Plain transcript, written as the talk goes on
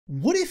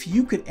What if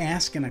you could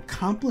ask an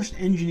accomplished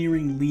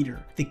engineering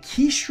leader the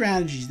key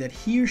strategies that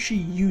he or she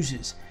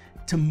uses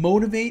to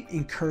motivate,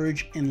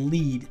 encourage, and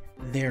lead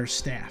their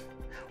staff?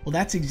 Well,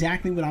 that's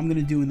exactly what I'm going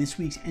to do in this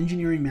week's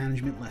Engineering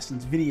Management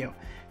Lessons video.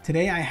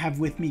 Today I have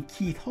with me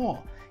Keith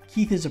Hall.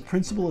 Keith is a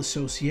Principal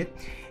Associate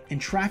and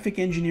Traffic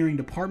Engineering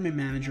Department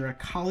Manager at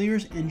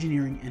Colliers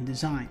Engineering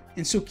Design.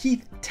 And so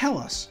Keith, tell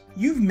us,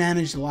 you've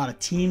managed a lot of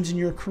teams in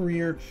your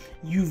career,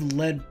 you've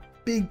led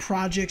big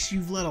projects,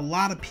 you've led a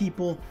lot of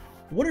people.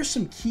 What are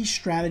some key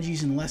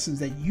strategies and lessons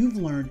that you've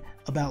learned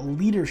about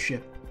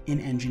leadership in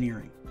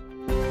engineering?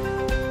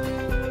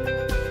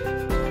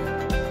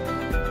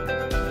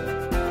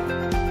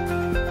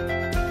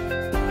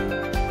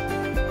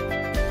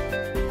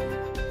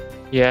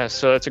 Yeah,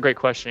 so that's a great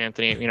question,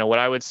 Anthony. What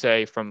I would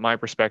say from my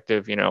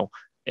perspective,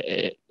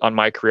 on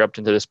my career up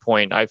to this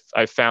point,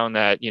 I've found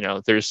that,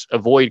 there's a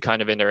void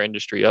kind of in their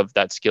industry of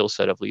that skill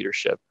set of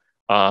leadership,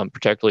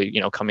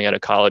 particularly, coming out of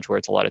college where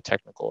it's a lot of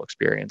technical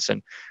experience.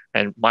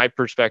 And my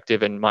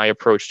perspective and my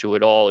approach to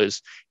it all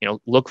is,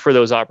 look for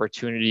those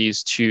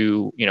opportunities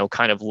to,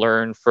 kind of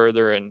learn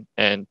further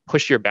and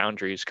push your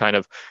boundaries. Kind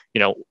of,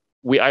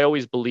 I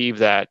always believe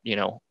that,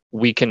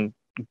 we can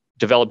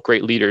develop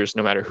great leaders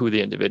no matter who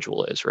the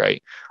individual is,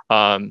 right?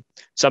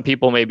 Some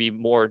people may be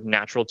more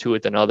natural to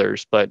it than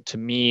others, but to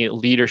me,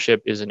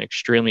 leadership is an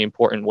extremely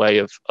important way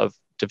of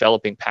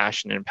developing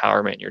passion and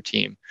empowerment in your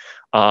team.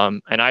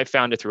 And I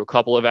found it through a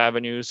couple of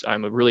avenues.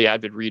 I'm a really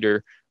avid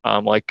reader,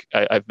 like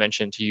I've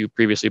mentioned to you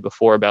previously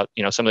before about,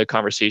 some of the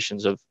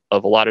conversations of a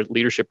lot of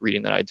leadership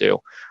reading that I do.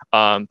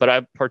 But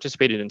I've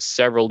participated in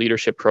several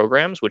leadership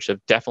programs, which have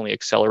definitely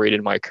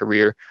accelerated my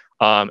career,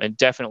 and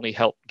definitely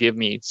helped give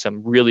me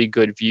some really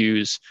good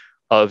views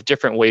of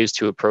different ways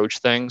to approach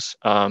things.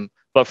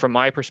 But from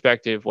my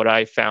perspective, what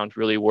I found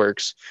really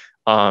works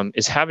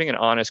is having an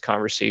honest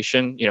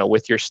conversation,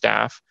 with your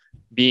staff,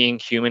 being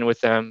human with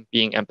them,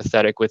 being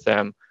empathetic with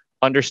them,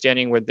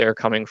 understanding where they're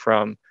coming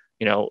from.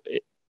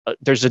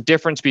 There's a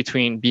difference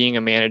between being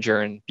a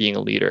manager and being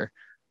a leader.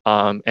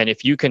 And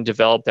if you can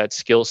develop that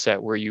skill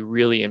set where you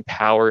really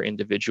empower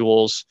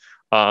individuals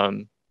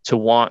to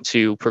want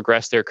to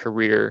progress their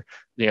career,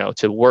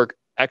 to work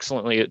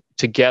excellently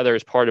together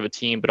as part of a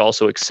team, but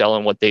also excel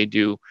in what they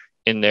do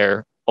in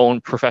their own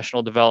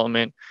professional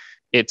development,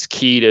 it's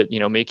key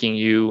to, making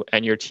you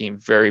and your team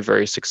very,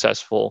 very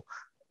successful.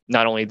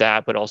 Not only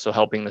that, but also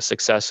helping the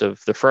success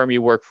of the firm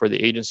you work for,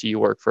 the agency you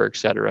work for, et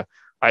cetera.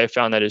 I have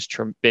found that has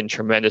been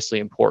tremendously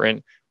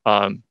important.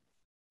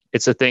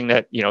 It's a thing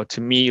that,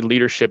 to me,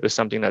 leadership is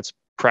something that's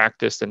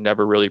practiced and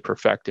never really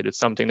perfected. It's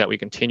something that we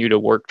continue to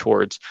work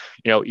towards,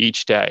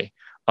 each day.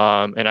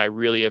 And I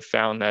really have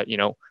found that,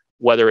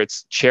 whether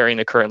it's chairing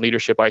the current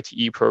leadership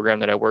ITE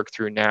program that I work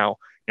through now,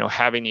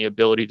 having the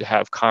ability to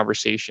have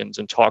conversations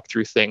and talk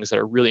through things that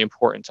are really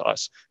important to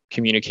us,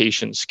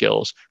 communication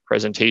skills,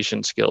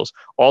 presentation skills,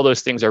 all those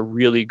things are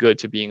really good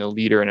to being a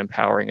leader and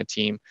empowering a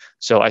team.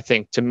 So I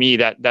think to me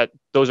that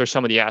those are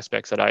some of the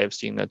aspects that I have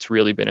seen that's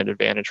really been an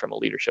advantage from a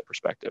leadership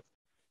perspective.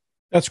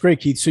 That's great,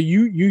 Keith. So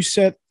you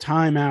set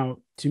time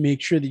out to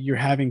make sure that you're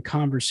having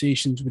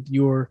conversations with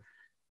your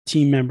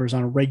team members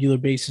on a regular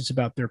basis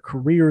about their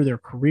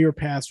career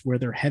paths, where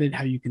they're headed,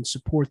 how you can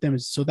support them.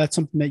 So that's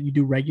something that you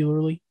do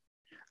regularly?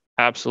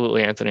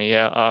 Absolutely, Anthony.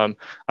 Yeah.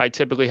 I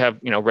typically have,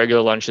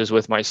 regular lunches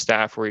with my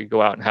staff where you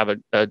go out and have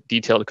a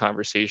detailed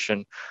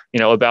conversation,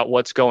 about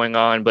what's going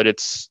on, but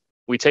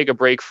we take a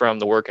break from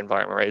the work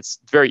environment, right? It's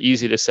very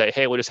easy to say,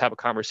 hey, we'll just have a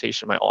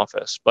conversation in my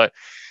office, but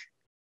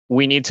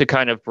we need to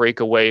kind of break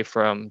away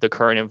from the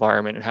current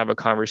environment and have a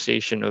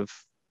conversation of,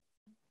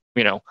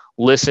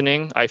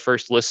 listening. I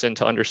first listen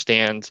to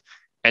understand,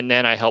 and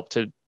then I help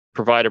to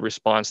provide a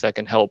response that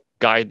can help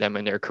guide them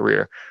in their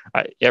career.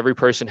 Every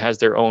person has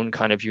their own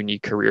kind of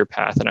unique career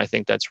path, and I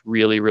think that's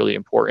really, really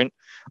important.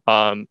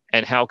 And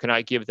how can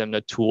I give them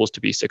the tools to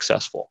be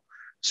successful?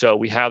 So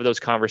we have those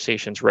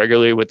conversations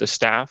regularly with the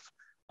staff,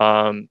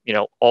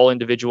 all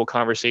individual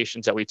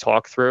conversations that we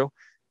talk through.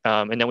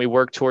 And then we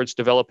work towards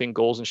developing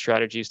goals and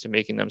strategies to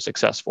making them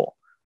successful.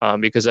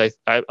 Because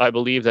I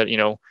believe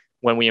that,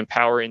 when we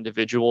empower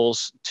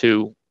individuals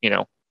to,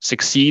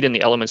 succeed in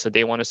the elements that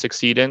they want to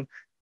succeed in,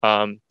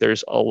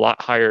 there's a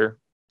lot higher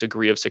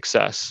degree of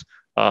success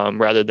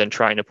rather than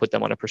trying to put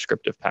them on a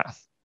prescriptive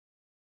path.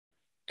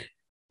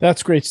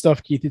 That's great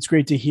stuff, Keith. It's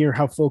great to hear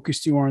how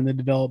focused you are on the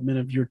development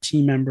of your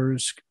team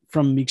members.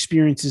 From the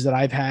experiences that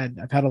I've had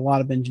a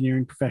lot of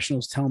engineering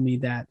professionals tell me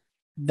that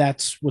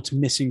that's what's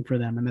missing for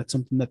them, and that's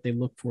something that they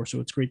look for. So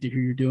it's great to hear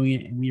you're doing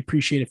it, and we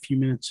appreciate a few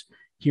minutes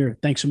here.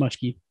 Thanks so much,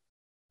 Keith.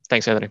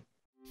 Thanks, Anthony.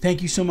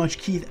 Thank you so much,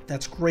 Keith.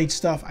 That's great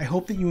stuff. I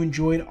hope that you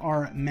enjoyed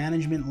our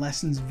management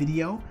lessons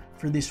video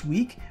for this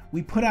week.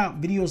 We put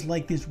out videos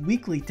like this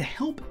weekly to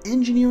help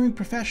engineering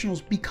professionals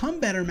become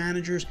better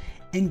managers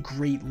and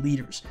great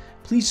leaders.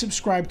 Please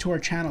subscribe to our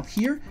channel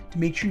here to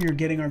make sure you're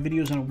getting our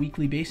videos on a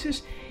weekly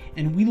basis,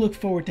 and we look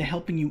forward to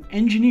helping you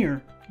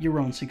engineer your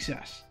own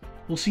success.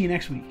 We'll see you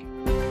next week.